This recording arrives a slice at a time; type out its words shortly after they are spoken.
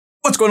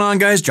What's going on,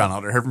 guys? John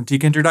Alder here from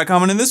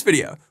Tkinter.com, and in this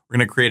video, we're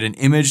going to create an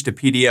image to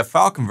PDF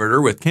file converter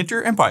with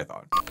Tkinter and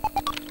Python.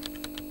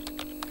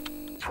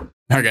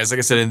 All right, guys, like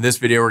I said, in this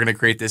video, we're going to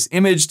create this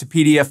image to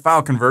PDF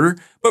file converter.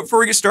 But before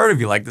we get started, if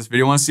you like this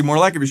video, want to see more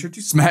like it, be sure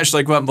to smash the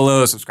like button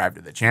below, subscribe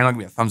to the channel, give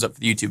me a thumbs up for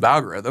the YouTube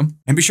algorithm,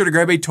 and be sure to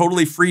grab a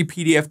totally free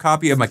PDF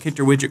copy of my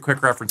Tkinter widget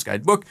quick reference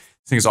guide book.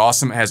 This thing is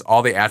awesome. It has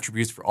all the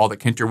attributes for all the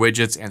Tkinter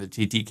widgets and the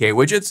TTK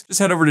widgets. Just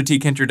head over to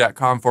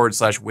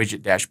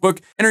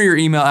tkinter.com/widget-book, enter your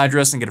email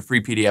address and get a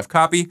free PDF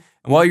copy.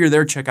 And while you're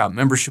there, check out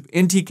membership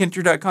in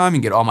tkinter.com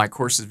and get all my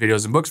courses,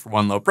 videos, and books for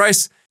one low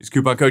price. Use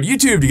coupon code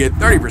YouTube to get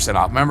 30%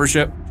 off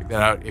membership. Check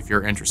that out if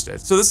you're interested.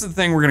 So this is the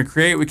thing we're going to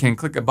create. We can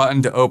click a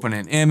button to open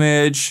an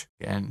image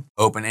and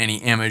open any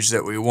image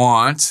that we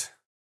want.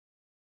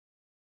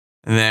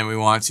 And then we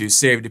want to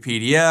save to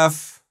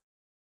PDF.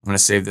 I'm going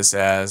to save this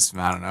as,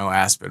 I don't know,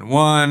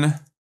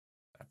 Aspen1,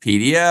 a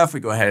PDF. We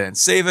go ahead and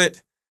save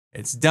it.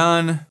 It's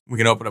done. We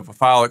can open up a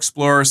file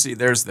explorer. See,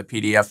 there's the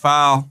PDF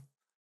file.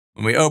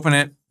 When we open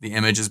it, the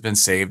image has been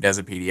saved as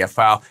a PDF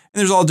file. And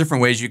there's all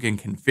different ways you can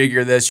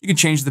configure this. You can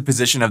change the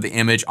position of the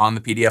image on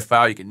the PDF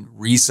file. You can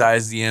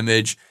resize the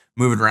image,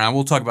 move it around.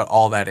 We'll talk about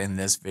all that in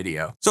this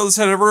video. So let's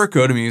head over to our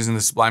code. I'm using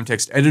the Sublime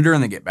Text Editor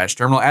and the Get Bash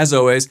terminal as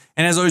always.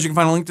 And as always, you can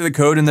find a link to the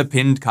code in the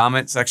pinned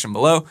comment section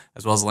below,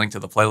 as well as a link to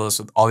the playlist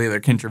with all the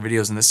other Tkinter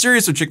videos in this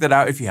series. So check that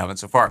out if you haven't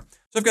so far.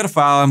 So I've got a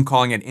file. I'm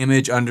calling it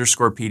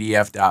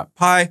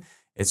image_pdf.py.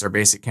 It's our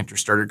basic Tkinter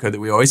starter code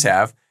that we always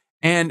have.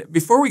 And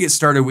before we get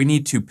started, we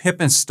need to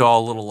pip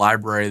install a little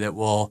library that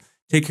will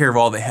take care of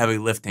all the heavy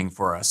lifting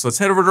for us. So let's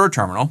head over to our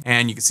terminal,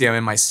 and you can see I'm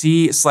in my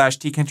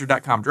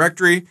c/tkinter.com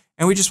directory,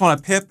 and we just want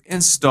to pip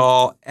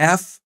install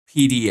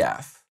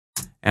fpdf.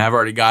 And I've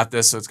already got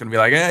this, so it's going to be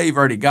like, hey, you've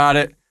already got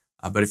it.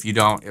 But if you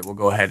don't, it will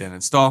go ahead and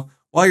install.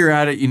 While you're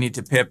at it, you need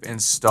to pip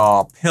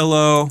install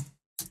pillow.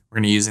 We're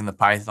going to be using the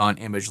Python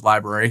image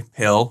library,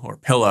 pill or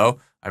pillow.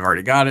 I've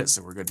already got it,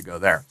 so we're good to go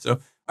there. So,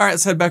 all right,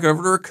 let's head back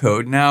over to our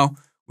code. Now,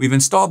 we've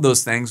installed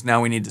those things.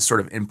 Now we need to sort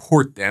of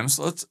import them.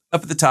 So let's,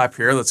 up at the top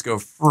here, let's go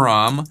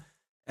from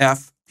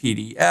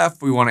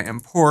fpdf. We want to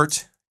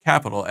import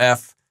capital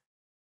F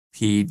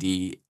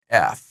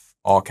PDF,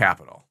 all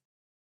capital,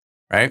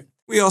 right?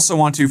 We also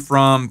want to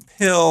from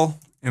pill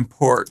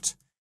import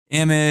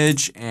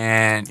image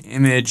and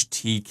image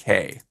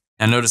TK.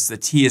 Now notice the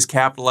T is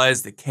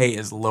capitalized, the K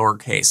is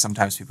lowercase.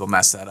 Sometimes people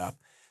mess that up.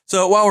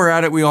 So while we're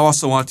at it, we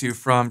also want to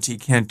from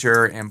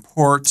Tkinter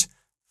import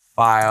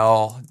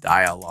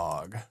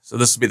FileDialog. So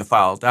this will be the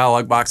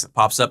FileDialog box that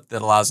pops up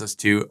that allows us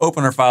to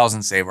open our files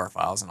and save our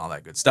files and all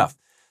that good stuff.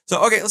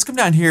 So, okay, let's come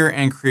down here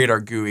and create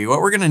our GUI.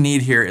 What we're going to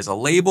need here is a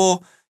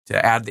label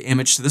to add the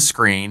image to the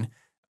screen.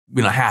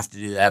 We don't have to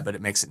do that, but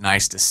it makes it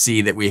nice to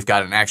see that we've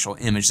got an actual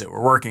image that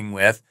we're working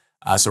with.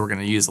 So we're going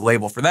to use the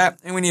label for that.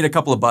 And we need a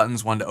couple of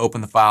buttons, one to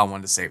open the file and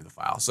one to save the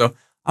file. So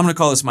I'm going to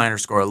call this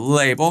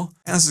my_label.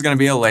 And this is going to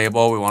be a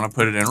label. We want to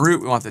put it in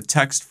root. We want the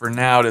text for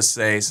now to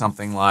say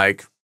something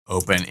like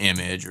open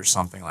image or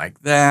something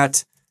like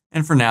that.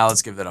 And for now,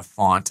 let's give it a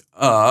font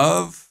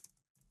of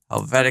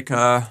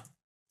Helvetica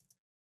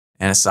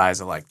and a size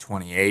of like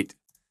 28.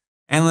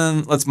 And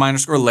then let's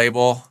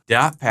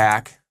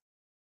 _label.pack.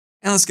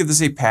 And let's give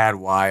this a pad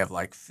Y of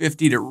like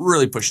 50 to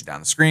really push it down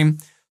the screen.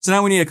 So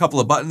now we need a couple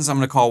of buttons. I'm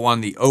going to call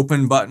one the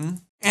open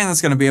button. And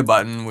that's going to be a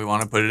button. We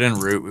want to put it in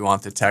root. We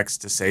want the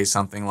text to say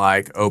something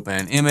like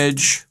open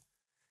image.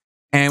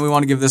 And we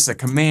want to give this a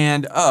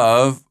command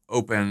of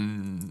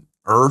open.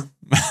 I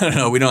don't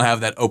know, we don't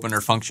have that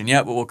opener function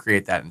yet, but we'll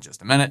create that in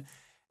just a minute.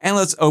 And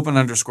let's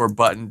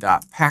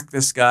open_button.pack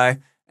this guy.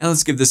 And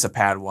let's give this a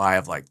pad Y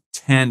of like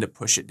 10 to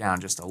push it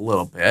down just a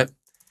little bit.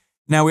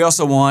 Now we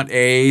also want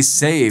a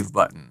save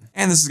button.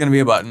 And this is going to be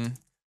a button.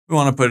 We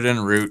want to put it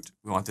in root.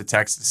 We want the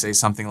text to say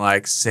something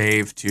like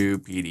save to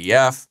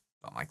PDF,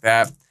 something like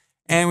that.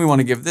 And we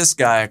want to give this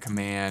guy a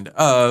command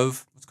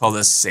of, let's call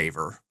this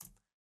saver.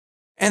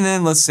 And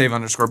then let's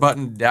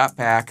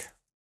save_button.pack.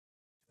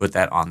 Put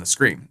that on the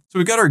screen. So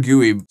we've got our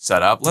GUI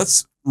set up.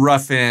 Let's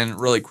rough in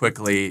really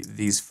quickly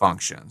these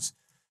functions.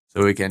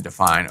 So we can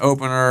define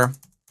opener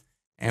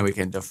and we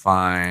can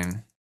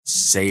define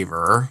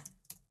saver.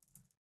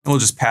 And we'll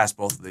just pass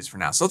both of these for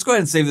now. So let's go ahead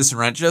and save this and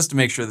run it just to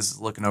make sure this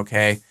is looking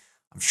okay.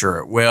 I'm sure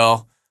it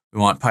will. We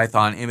want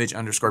Python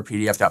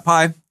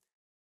image_pdf.py.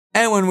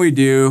 And when we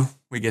do,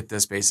 we get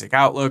this basic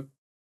outlook.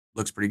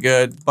 Looks pretty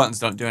good. Buttons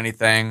don't do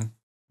anything.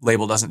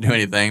 Label doesn't do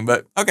anything,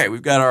 but okay,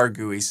 we've got our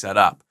GUI set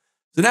up.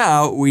 So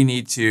now we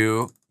need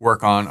to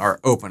work on our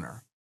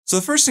opener. So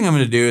the first thing I'm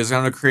going to do is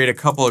I'm going to create a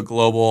couple of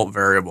global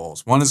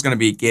variables. One is going to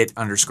be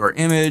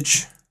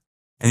get_image,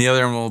 and the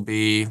other one will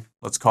be,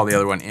 let's call the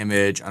other one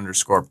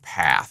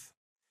image_path.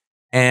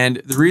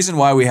 And the reason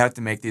why we have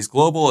to make these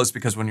global is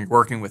because when you're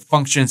working with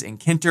functions in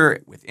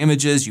Tkinter with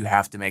images, you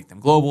have to make them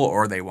global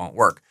or they won't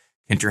work.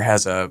 Tkinter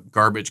has a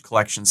garbage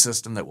collection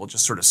system that will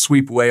just sort of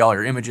sweep away all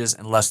your images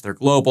unless they're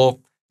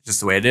global. Just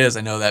the way it is.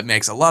 I know that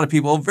makes a lot of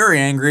people very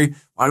angry.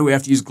 Why do we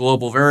have to use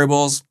global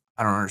variables?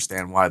 I don't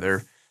understand why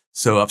they're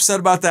so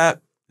upset about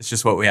that. It's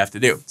just what we have to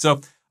do.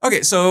 So,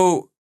 okay,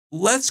 so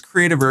let's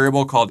create a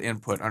variable called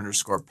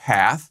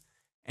input_path.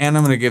 And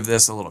I'm going to give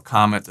this a little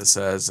comment that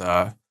says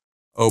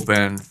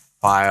open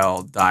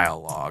file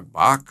dialog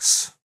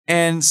box.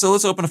 And so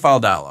let's open a file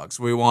dialog.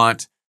 So we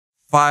want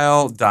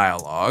file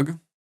dialog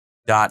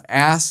dot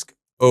ask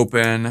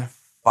open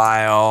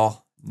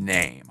file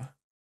name,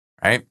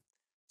 right?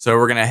 So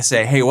we're going to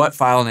say, hey, what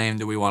file name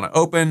do we want to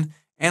open?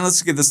 And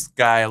let's give this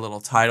guy a little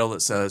title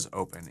that says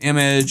open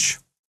image.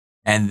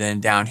 And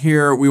then down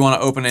here, we want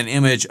to open an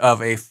image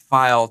of a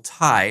file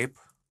type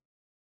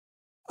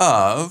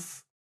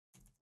of,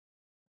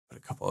 put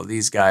a couple of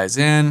these guys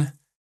in,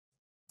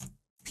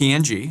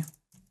 PNG.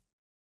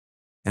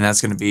 And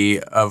that's going to be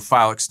of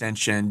file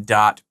extension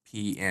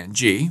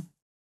 .png.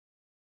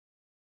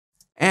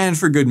 And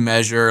for good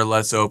measure,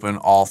 let's open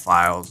all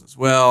files as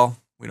well.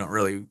 We don't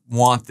really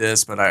want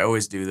this, but I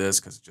always do this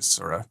because it just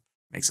sort of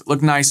makes it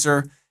look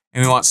nicer.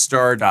 And we want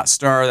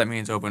star.star, that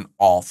means open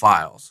all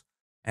files.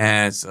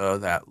 And so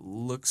that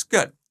looks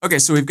good. Okay,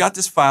 so we've got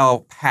this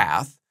file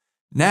path.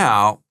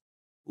 Now,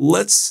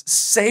 let's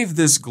save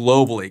this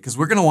globally because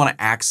we're going to want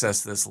to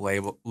access this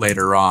label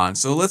later on.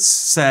 So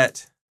let's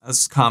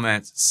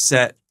comment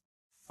set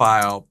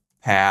file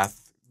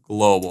path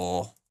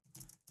global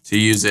to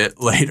use it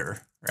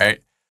later,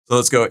 right? So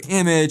let's go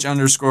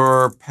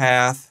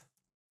image_path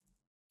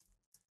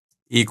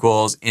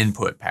equals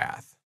input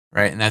path,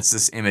 right? And that's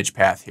this image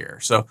path here.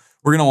 So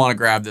we're going to want to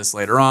grab this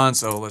later on.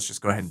 So let's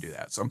just go ahead and do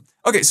that. So,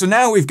 okay, so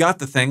now we've got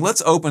the thing.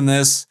 Let's open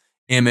this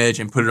image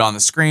and put it on the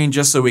screen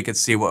just so we can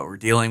see what we're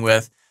dealing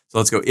with. So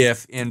let's go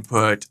if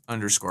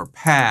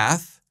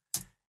input_path.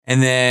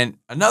 And then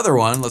another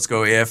one, let's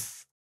go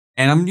if,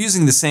 and I'm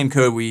using the same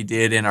code we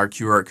did in our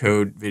QR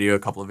code video a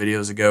couple of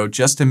videos ago,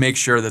 just to make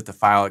sure that the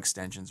file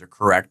extensions are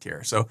correct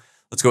here. So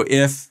let's go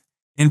if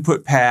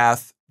input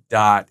path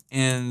dot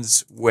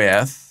ends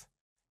with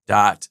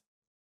dot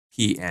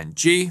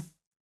PNG.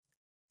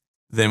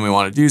 Then we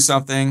want to do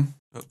something.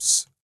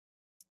 Oops.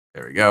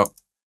 There we go.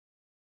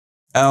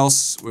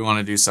 Else, we want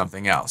to do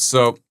something else.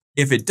 So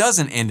if it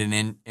doesn't end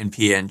in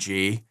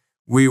PNG,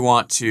 we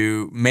want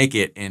to make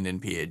it end in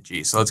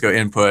PNG. So let's go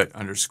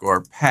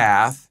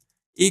input_path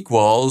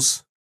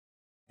equals,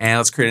 and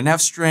let's create an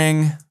F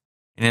string.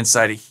 And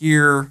inside of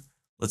here,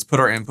 let's put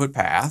our input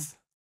path.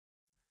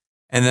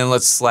 And then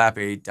let's slap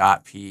a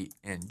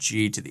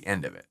 .png to the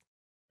end of it.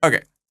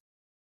 Okay.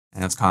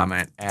 And let's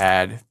comment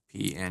add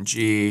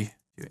PNG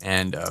to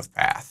end of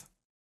path.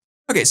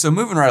 Okay, so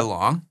moving right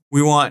along,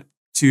 we want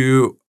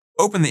to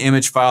open the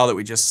image file that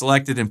we just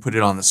selected and put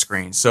it on the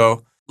screen.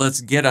 So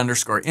let's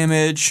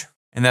get_image,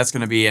 and that's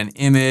going to be an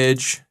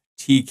image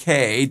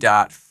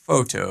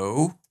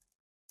tk.photo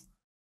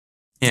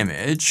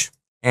image.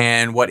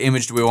 And what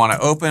image do we want to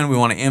open? We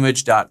want an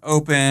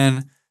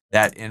image.open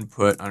that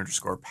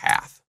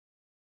input_path.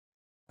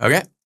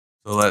 Okay,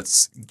 so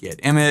let's get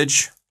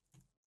image.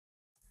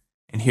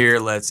 And here,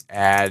 let's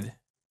add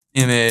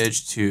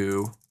image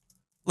to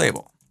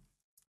label.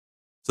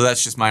 So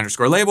that's just my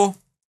 _label.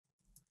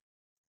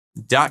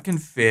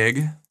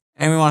 .config,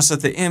 and we want to set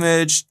the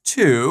image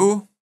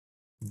to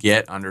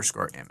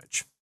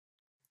get_image.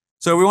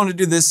 So we want to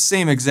do this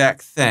same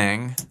exact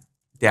thing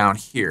down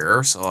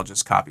here. So I'll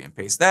just copy and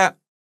paste that,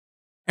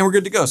 and we're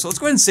good to go. So let's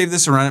go ahead and save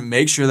this and run it,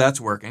 make sure that's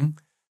working.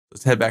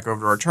 Let's head back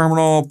over to our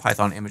terminal,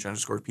 Python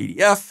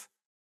image_pdf.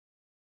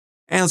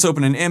 And let's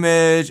open an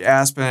image,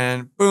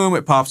 Aspen, boom,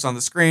 it pops on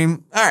the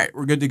screen. All right,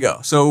 we're good to go.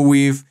 So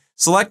we've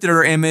selected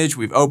our image,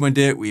 we've opened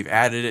it, we've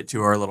added it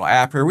to our little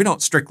app here. We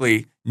don't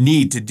strictly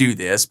need to do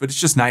this, but it's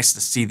just nice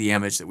to see the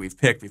image that we've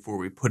picked before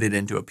we put it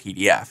into a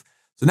PDF.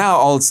 So now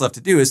all it's left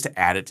to do is to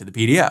add it to the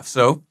PDF.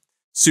 So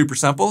super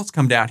simple, let's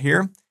come down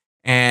here,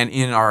 and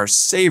in our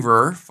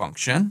saver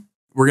function,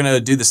 we're gonna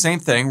do the same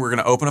thing. We're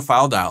gonna open a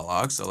file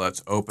dialog. So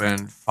let's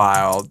open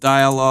file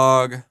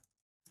dialog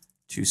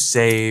to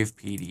save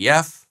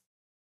PDF.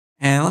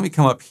 And let me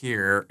come up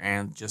here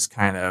and just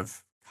kind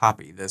of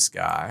copy this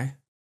guy.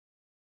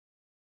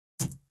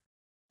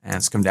 And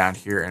let's come down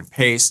here and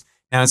paste.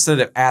 Now, instead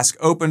of ask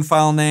open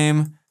file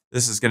name,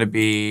 this is going to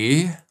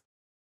be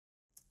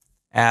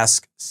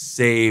ask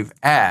save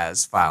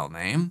as file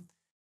name.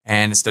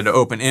 And instead of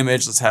open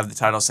image, let's have the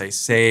title say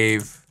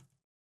save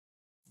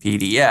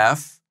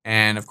PDF.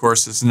 And of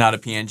course, this is not a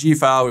PNG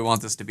file. We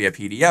want this to be a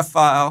PDF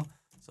file.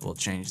 So we'll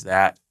change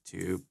that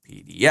to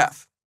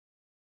PDF.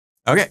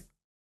 Okay.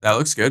 That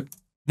looks good.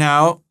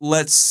 Now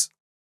let's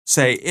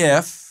say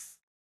if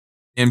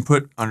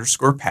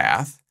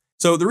input_path.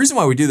 So the reason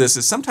why we do this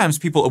is sometimes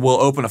people will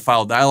open a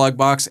file dialog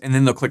box and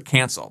then they'll click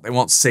cancel. They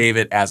won't save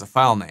it as a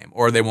file name,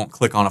 or they won't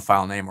click on a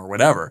file name or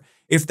whatever.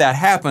 If that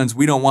happens,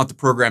 we don't want the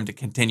program to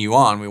continue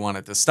on. We want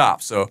it to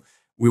stop. So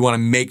we want to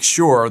make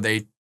sure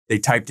they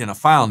typed in a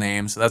file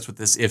name. So that's what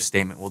this if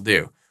statement will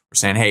do. We're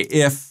saying, hey,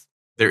 if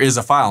there is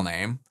a file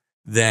name,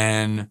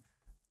 then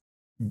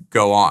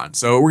go on.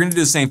 So we're going to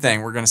do the same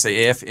thing. We're going to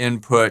say if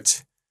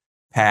input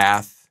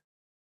path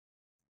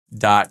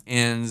dot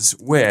ends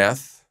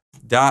with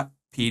dot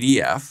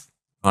PDF.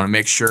 I want to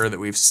make sure that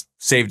we've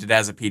saved it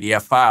as a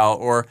PDF file.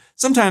 Or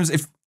sometimes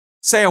if,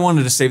 say I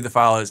wanted to save the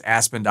file as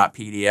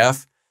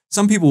aspen.pdf,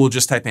 some people will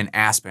just type in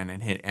Aspen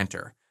and hit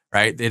enter,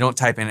 right? They don't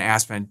type in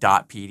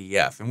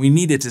aspen.pdf, and we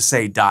need it to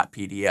say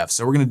 .pdf.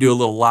 So we're going to do a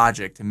little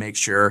logic to make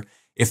sure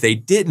if they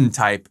didn't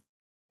type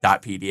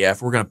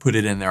 .pdf, we're going to put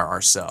it in there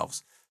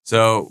ourselves.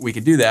 So we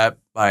could do that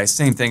by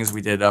same thing as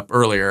we did up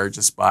earlier,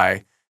 just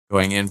by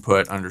going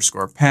input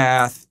underscore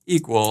path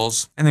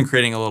equals, and then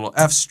creating a little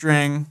f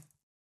string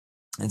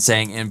and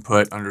saying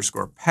input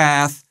underscore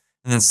path,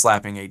 and then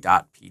slapping a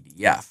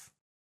 .pdf.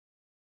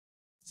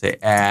 Say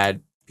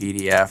add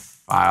PDF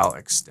file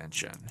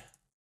extension.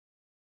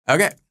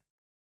 Okay,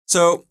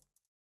 so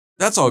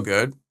that's all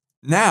good.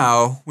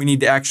 Now we need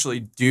to actually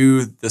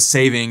do the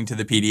saving to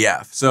the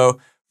PDF. So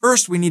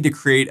first we need to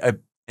create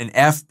an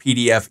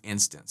fpdf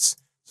instance.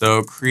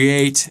 So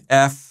create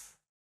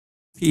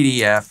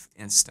fpdf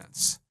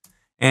instance.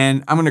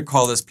 And I'm going to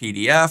call this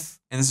PDF,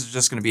 and this is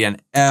just going to be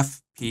an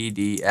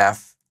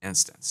fpdf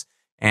instance.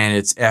 And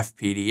it's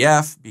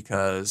fpdf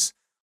because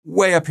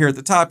way up here at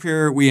the top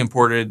here, we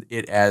imported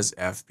it as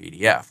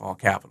fpdf, all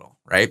capital,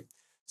 right?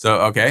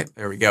 So, okay,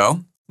 there we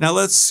go. Now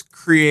let's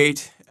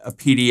create a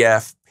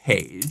PDF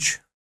page.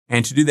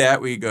 And to do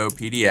that, we go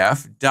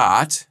PDF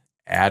dot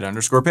add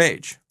underscore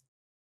page.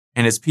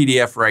 And it's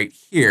PDF right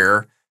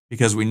here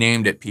because we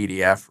named it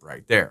PDF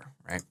right there,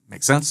 right?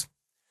 Makes sense?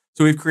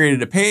 So we've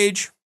created a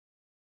page.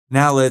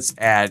 Now let's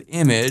add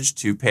image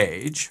to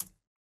page.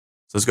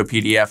 So let's go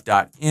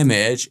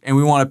PDF.image, and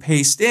we want to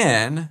paste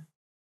in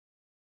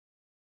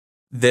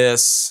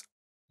this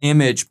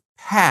image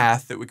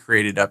path that we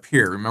created up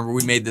here. Remember,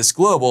 we made this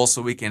global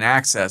so we can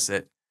access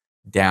it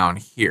down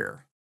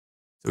here.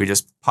 So we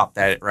just pop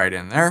that right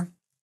in there.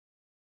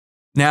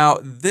 Now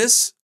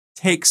this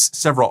takes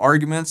several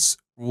arguments.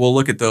 We'll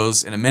look at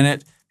those in a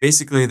minute.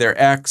 Basically, they're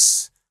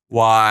X,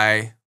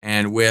 Y,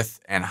 and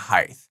width and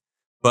height.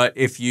 But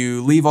if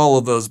you leave all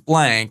of those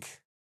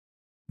blank,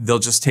 they'll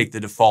just take the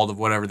default of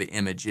whatever the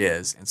image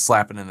is and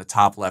slap it in the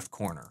top left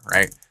corner,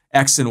 right?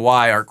 X and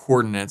Y are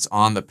coordinates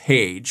on the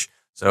page.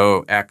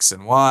 So X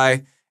and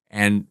Y,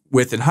 and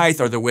width and height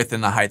are the width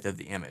and the height of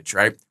the image,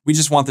 right? We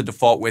just want the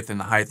default width and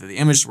the height of the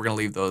image, so we're going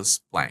to leave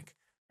those blank,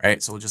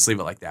 right? So we'll just leave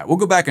it like that. We'll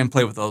go back and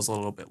play with those a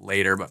little bit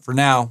later, but for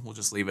now, we'll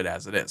just leave it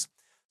as it is.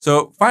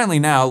 So finally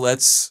now,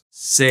 let's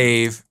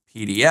save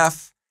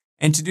PDF.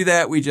 And to do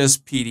that, we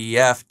just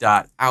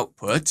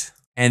pdf.output,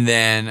 and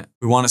then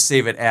we want to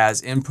save it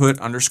as input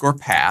underscore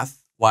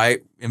path.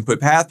 Why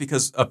input path?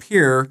 Because up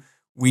here,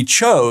 we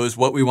chose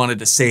what we wanted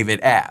to save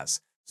it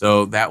as.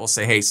 So that will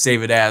say, hey,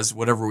 save it as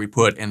whatever we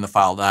put in the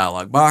file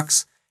dialog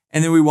box.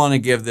 And then we want to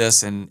give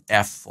this an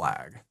F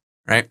flag,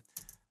 right?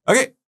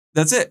 Okay,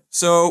 that's it.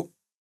 So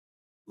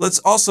let's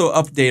also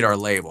update our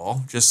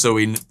label just so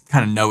we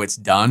kind of know it's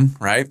done,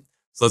 right?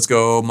 So let's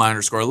go my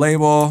underscore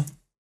label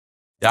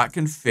dot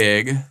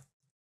config.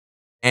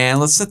 And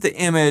let's set the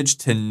image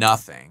to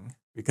nothing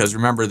because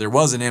remember there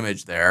was an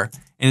image there.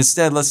 And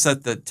instead, let's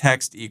set the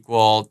text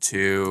equal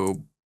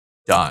to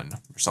done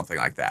or something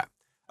like that.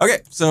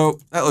 Okay, so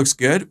that looks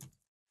good.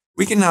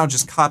 We can now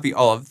just copy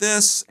all of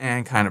this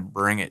and kind of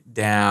bring it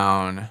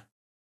down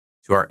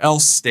to our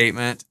else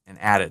statement and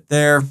add it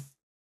there.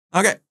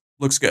 Okay,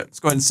 looks good.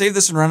 Let's go ahead and save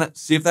this and run it,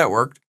 see if that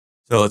worked.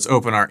 So let's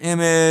open our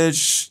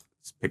image.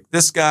 Let's pick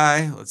this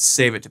guy. Let's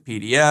save it to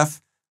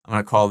PDF. I'm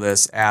going to call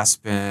this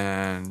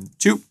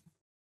Aspen2.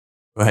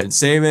 Go ahead and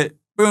save it.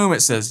 Boom,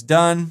 it says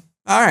done.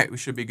 All right, we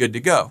should be good to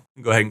go.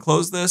 Go ahead and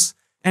close this.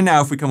 And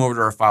now if we come over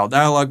to our file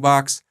dialog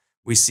box,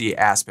 we see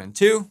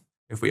Aspen2.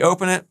 If we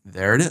open it,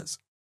 there it is.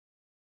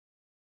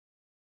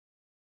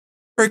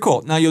 Very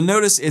cool. Now you'll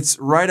notice it's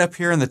right up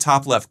here in the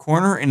top left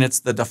corner and it's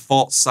the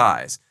default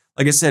size.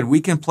 Like I said,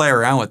 we can play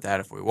around with that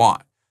if we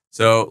want.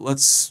 So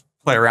let's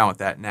play around with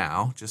that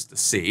now just to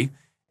see.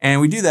 And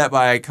we do that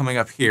by coming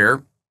up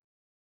here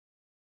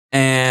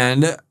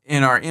and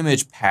in our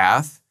image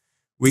path,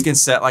 we can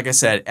set, like I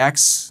said,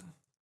 X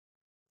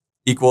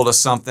equal to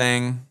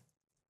something,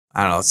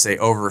 I don't know, let's say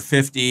over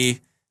 50.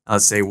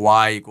 Let's say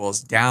Y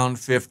equals down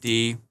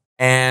 50.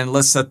 And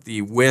let's set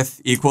the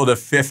width equal to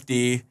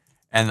 50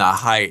 and the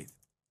height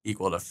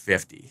equal to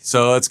 50.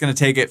 So it's going to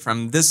take it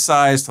from this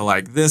size to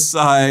like this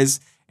size,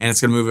 and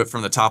it's going to move it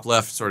from the top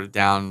left sort of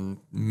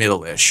down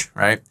middle-ish,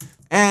 right?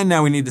 And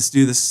now we need to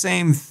do the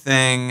same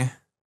thing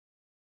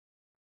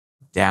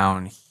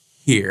down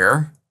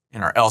here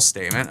in our else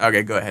statement.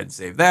 Okay, go ahead and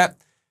save that.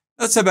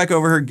 Let's head back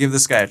over here, give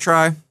this guy a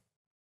try.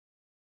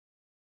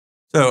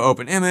 So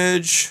open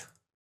image,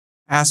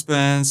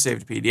 Aspen,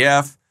 save to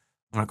PDF.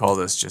 I'm going to call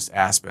this just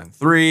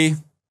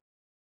Aspen3.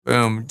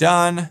 Boom,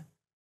 done.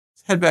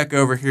 Let's head back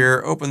over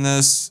here, open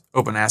this,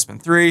 open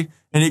Aspen3,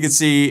 and you can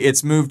see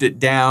it's moved it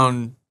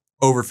down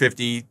over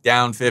 50,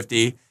 down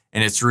 50,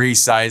 and it's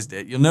resized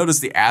it. You'll notice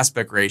the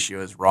aspect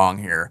ratio is wrong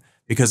here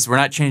because we're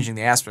not changing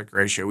the aspect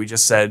ratio. We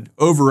just said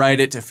override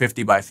it to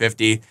 50 by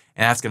 50, and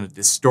that's going to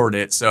distort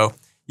it. So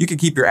you can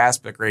keep your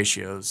aspect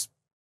ratios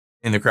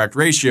in the correct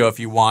ratio if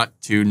you want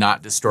to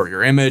not distort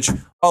your image.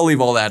 I'll leave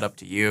all that up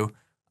to you.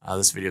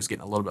 This video is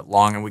getting a little bit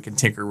long and we can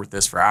tinker with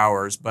this for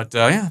hours, but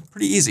yeah,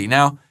 pretty easy.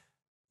 Now,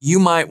 you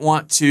might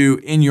want to,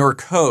 in your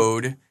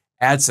code,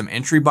 add some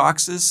entry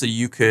boxes so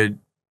you could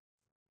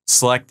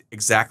select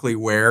exactly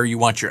where you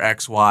want your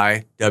X,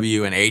 Y,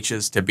 W, and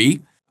H's to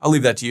be. I'll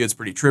leave that to you. It's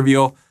pretty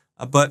trivial,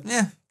 but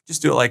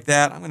just do it like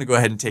that. I'm going to go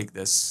ahead and take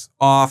this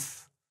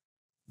off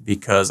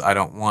because I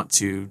don't want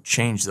to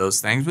change those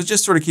things, but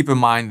just sort of keep in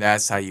mind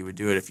that's how you would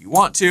do it if you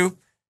want to.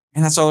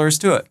 And that's all there is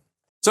to it.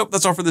 So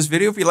that's all for this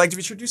video. If you liked it,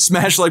 be sure to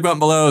smash the like button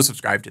below,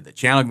 subscribe to the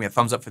channel, give me a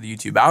thumbs up for the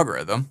YouTube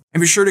algorithm, and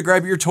be sure to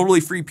grab your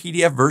totally free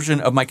PDF version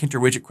of my Tkinter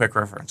widget quick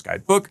reference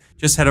guide book.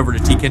 Just head over to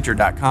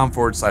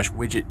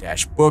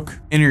tkinter.com/widget-book,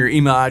 enter your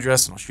email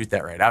address, and I'll shoot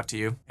that right out to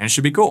you, and it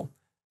should be cool.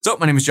 So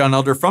my name is John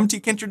Elder from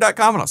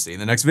Tkinter.com, and I'll see you in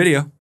the next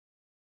video.